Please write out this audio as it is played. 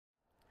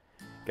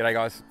G'day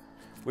guys.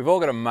 We've all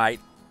got a mate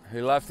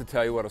who loves to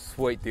tell you what a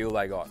sweet deal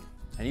they got.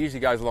 And he usually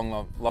goes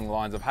along the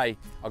lines of, hey,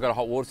 I got a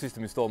hot water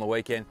system installed on the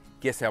weekend,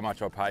 guess how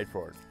much I paid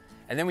for it?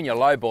 And then when you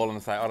lowball them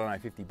and say, I don't know,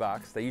 50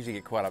 bucks, they usually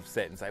get quite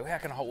upset and say, well, how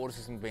can a hot water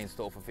system be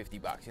installed for 50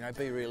 bucks? You know,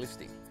 be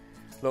realistic.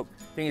 Look,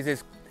 the thing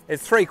is,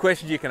 there's three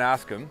questions you can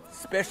ask them,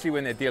 especially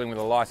when they're dealing with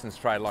a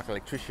licensed trade like an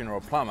electrician or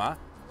a plumber,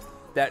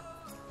 that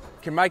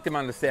can make them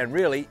understand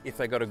really if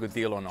they got a good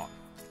deal or not.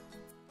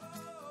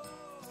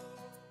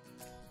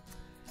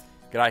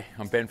 G'day,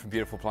 I'm Ben from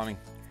Beautiful Plumbing.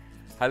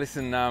 Hey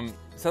listen,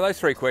 so those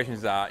three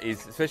questions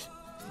especially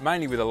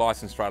mainly with a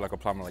licensed trade like a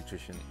plumber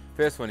electrician.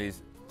 First one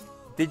is,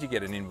 did you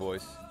get an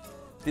invoice?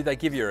 Did they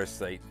give you a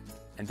receipt?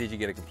 And did you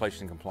get a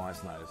completion and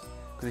compliance notice?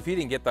 Because if you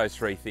didn't get those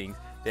three things,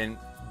 then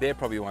they're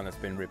probably the one that's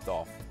been ripped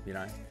off, you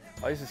know.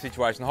 Like this is a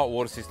situation, the hot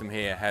water system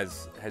here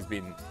has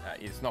been,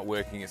 it's not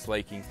working, it's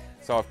leaking.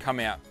 So I've come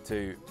out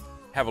to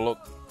have a look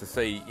to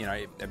see, you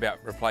know, about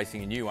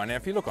replacing a new one. Now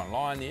if you look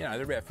online, you know,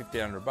 they're about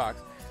 1,500 bucks.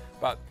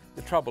 But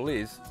the trouble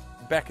is,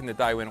 back in the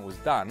day when it was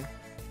done,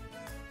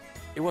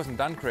 it wasn't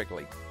done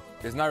correctly.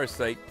 There's no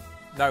receipt,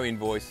 no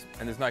invoice,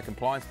 and there's no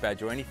compliance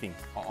badge or anything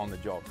on the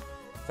job.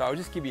 So I'll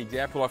just give you an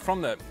example. Like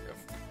from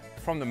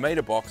the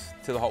meter box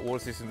to the hot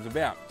water system is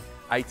about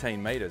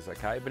 18 meters,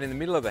 okay? But in the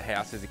middle of the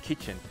house there's a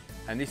kitchen,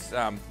 and this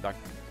like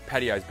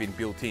patio's been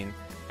built in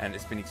and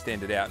it's been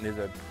extended out, and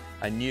there's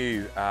a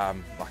new,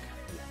 like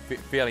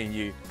fairly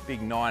new,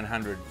 big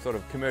 900 sort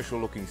of commercial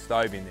looking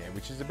stove in there,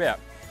 which is about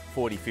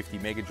 40-50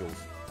 megajoules,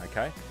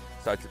 okay?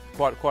 So it's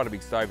quite a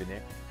big stove in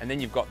there. And then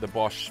you've got the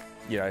Bosch,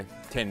 you know,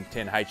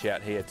 10H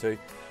out here too,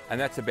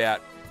 and that's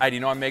about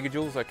 89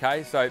 megajoules,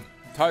 okay? So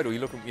total, you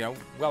look at, you know,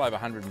 well over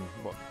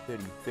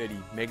 30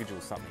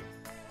 megajoules something,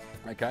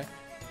 okay?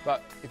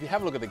 But if you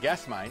have a look at the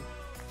gas main,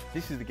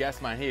 this is the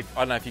gas main here.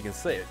 I don't know if you can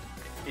see it.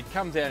 It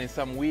comes out in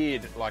some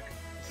weird, like,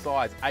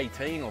 size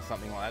 18 or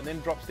something like that, and then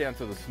drops down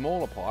to the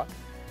smaller pipe,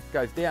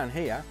 goes down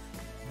here.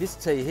 This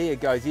T here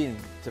goes in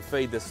to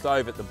feed the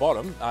stove at the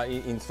bottom,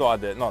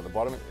 inside the, not the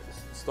bottom,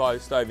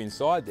 stove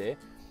inside there.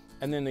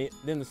 And then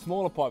the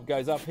smaller pipe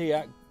goes up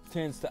here,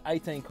 turns to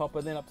 18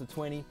 copper, then up to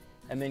 20,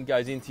 and then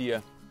goes into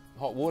your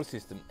hot water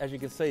system. As you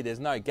can see, there's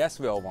no gas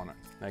valve on it,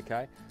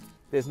 okay?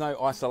 There's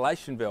no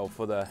isolation valve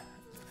for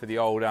the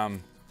old,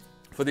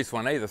 for this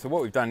one either. So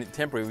what we've done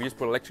temporary, we just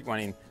put an electric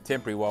one in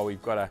temporary while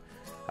we've got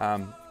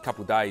a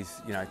couple of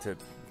days, you know,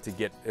 to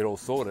get it all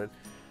sorted.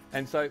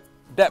 And so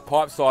that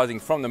pipe sizing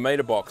from the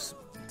meter box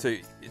to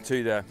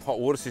the hot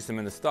water system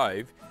and the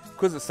stove,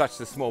 because it's such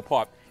a small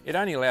pipe, it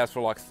only allows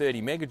for like 30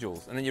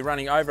 megajoules, and then you're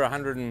running over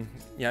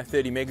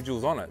 130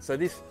 megajoules on it. So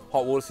this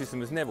hot water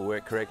system has never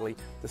worked correctly.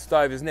 The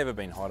stove has never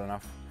been hot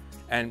enough,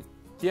 and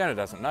the owner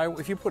doesn't know.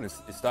 If you put a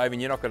stove in,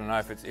 you're not going to know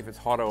if it's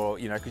hotter or,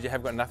 you know, because you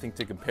have got nothing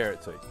to compare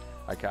it to.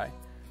 Okay,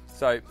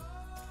 so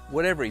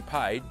whatever he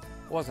paid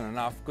wasn't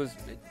enough, because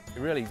it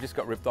really just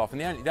got ripped off.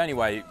 And the only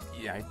way,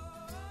 you know,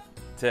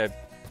 to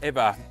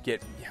ever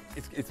get,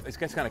 it's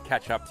going to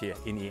catch up to you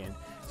in the end.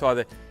 So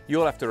either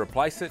you'll have to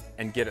replace it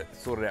and get it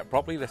sorted out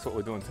properly, that's what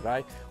we're doing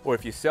today, or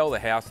if you sell the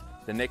house,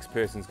 the next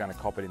person's going to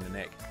cop it in the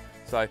neck.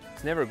 So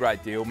it's never a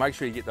great deal. Make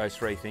sure you get those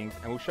three things,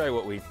 and we'll show you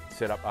what we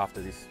set up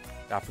after this,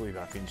 after we've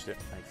finished it.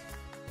 Thanks.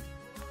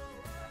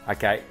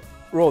 Okay,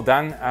 we're all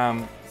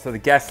done. So the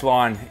gas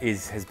line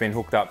has been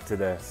hooked up to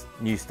the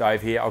new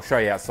stove here. I'll show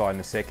you outside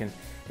in a second.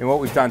 And what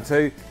we've done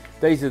too,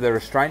 these are the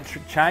restraint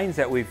chains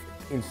that we've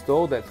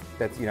installed,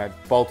 that's you know,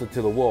 bolted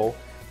to the wall.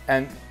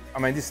 And I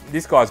mean,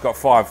 this guy's got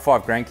five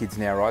grandkids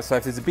now, right? So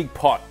if there's a big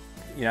pot,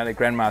 you know, that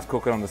grandma's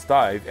cooking on the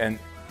stove, and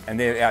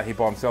they're out here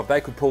by themselves,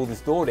 they could pull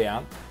this door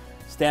down,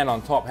 stand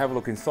on top, have a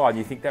look inside, and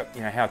you think that,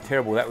 you know, how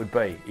terrible that would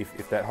be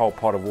if that whole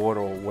pot of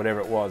water or whatever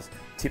it was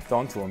tipped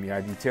onto them, you know,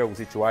 it'd be a terrible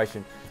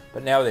situation.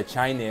 But now they're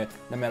chained there,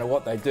 no matter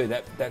what they do,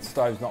 that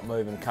stove's not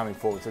moving and coming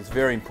forward. So it's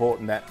very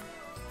important that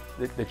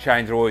the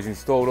chains are always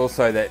installed.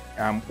 Also that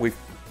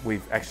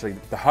we've actually,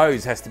 the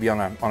hose has to be on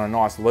a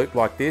nice loop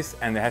like this,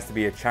 and there has to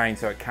be a chain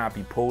so it can't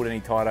be pulled any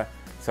tighter.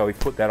 So we've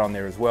put that on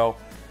there as well.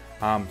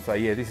 So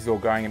yeah, this is all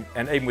going,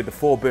 and even with the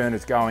 4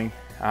 burners going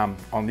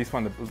on this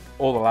one,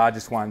 all the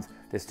largest ones,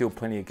 there's still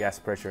plenty of gas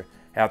pressure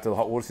out to the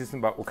hot water system,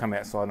 but we'll come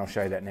outside and I'll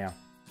show you that now.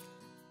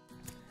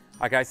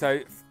 Okay, so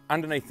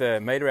underneath the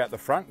meter out the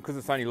front, because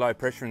it's only low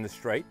pressure in the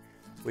street,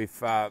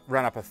 we've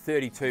run up a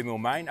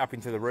 32mm main up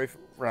into the roof,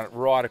 run it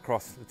right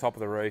across the top of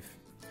the roof,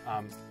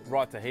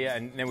 right to here,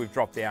 and then we've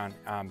dropped down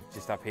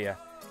just up here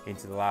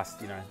into the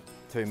last, you know,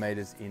 2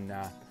 meters in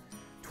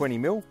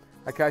 20mm.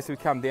 Okay, so we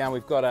come down,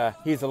 we've got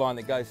here's the line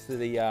that goes to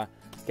the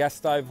gas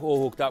stove,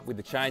 all hooked up with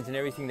the chains and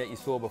everything that you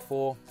saw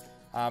before.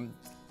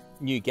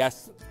 New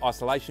gas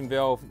isolation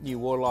valve, new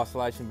water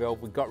isolation valve.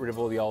 We've got rid of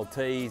all the old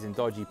T's and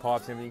dodgy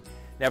pipes and everything.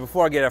 Now,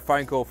 before I get a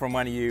phone call from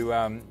one of you,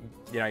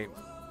 you know,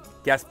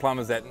 gas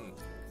plumbers that,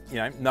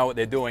 you know what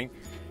they're doing,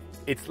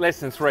 it's less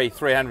than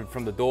 300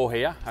 from the door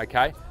here,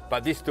 okay?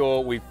 But this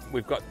door,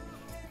 we've got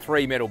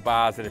 3 metal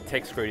bars that are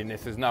Tex screwed in there,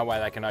 so there's no way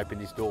they can open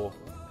this door,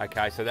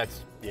 okay? So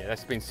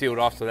that's been sealed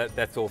off, so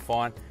that's all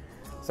fine.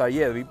 So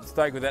yeah, they'll be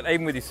stoked with that.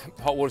 Even with this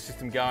hot water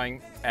system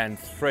going and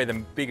 3 of the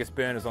biggest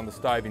burners on the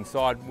stove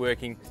inside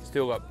working,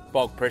 still got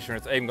bulk pressure,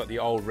 and it's even got the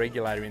old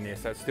regulator in there,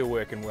 so it's still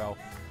working well.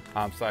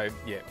 So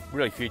yeah,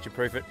 really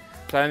future-proof it.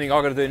 So the only thing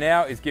I've got to do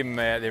now is give them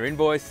their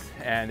invoice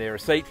and their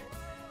receipt,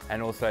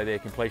 and also their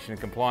completion and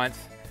compliance.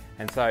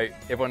 And so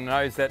everyone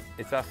knows that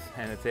it's us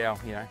and it's our,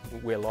 you know,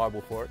 we're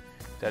liable for it,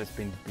 that it's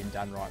been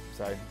done right.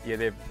 So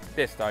yeah,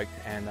 they're stoked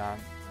and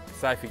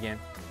safe again,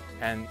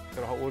 and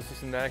got a hot water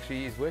system that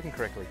actually is working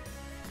correctly.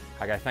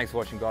 Okay, thanks for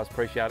watching guys,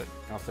 appreciate it,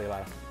 and I'll see you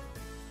later.